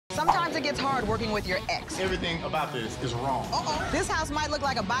Sometimes it gets hard working with your ex. Everything about this is wrong. This house might look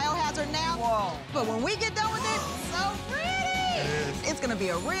like a biohazard now, but when we get done with it, so pretty. It's gonna be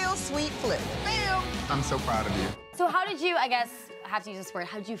a real sweet flip. Bam! I'm so proud of you. So how did you, I guess, I have to use this word,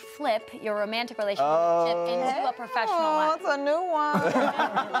 how did you flip your romantic relationship into a professional one? It's a new one. Like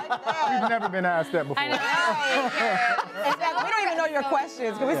that. We've never been asked that before. I know. In fact, we don't even know your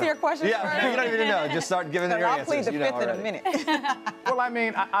questions. Can we see your questions first? Yeah, you don't even know. Just start giving them your answers. I'll plead the fifth in a minute. Well, I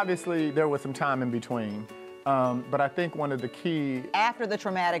mean, obviously, there was some time in between. But I think one of the key... After the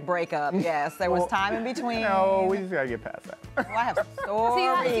traumatic breakup, yes, there was time in between. No, we just gotta get past that. Well, I have some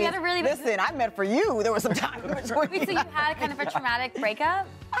stories. So you had a really... Listen, I meant for you. There was some time in between. Wait, so you had kind of a traumatic breakup?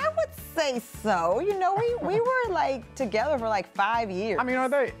 I would say so. You know, we were like together for like 5 years. I mean, are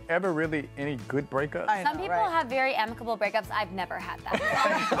there ever really any good breakups? Some people have very amicable breakups. I've never had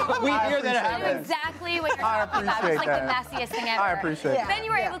that. We hear that I know happens. exactly what you're talking about. It's like the messiest thing ever. I appreciate that. Then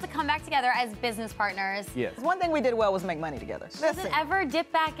you were able to come back together as business partners. Yes. One thing we did well was make money together. Does it ever dip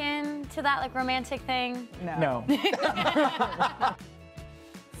back into that like romantic thing? No.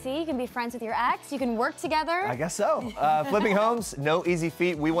 See, you can be friends with your ex. You can work together. I guess so. Flipping homes, no easy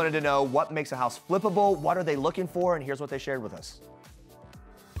feat. We wanted to know what makes a house flippable, what are they looking for, and here's what they shared with us.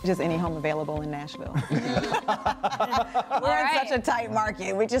 Just any home available in Nashville. We're in such a tight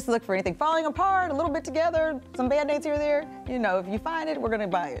market. We just look for anything falling apart, a little bit together, some Band-Aids here or there. You know, if you find it, we're gonna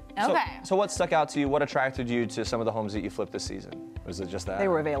buy it. Okay. So what stuck out to you? What attracted you to some of the homes that you flipped this season? Was it just that? They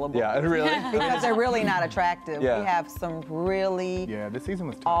were available. Yeah, really? Because they're really not attractive. Yeah. We have some really this season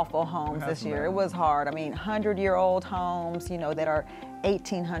was tough. awful homes this year. It was hard. I mean, 100-year-old homes, you know, that are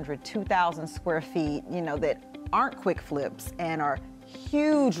 1,800, 2,000 square feet, you know, that aren't quick flips and are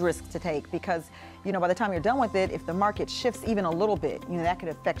huge risks to take because, you know, by the time you're done with it, if the market shifts even a little bit, you know, that could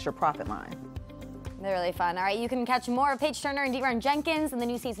affect your profit line. They're really fun. All right, you can catch more of Page Turner and DeRon Jenkins in the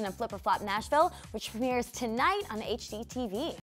new season of Flip or Flop Nashville, which premieres tonight on HDTV.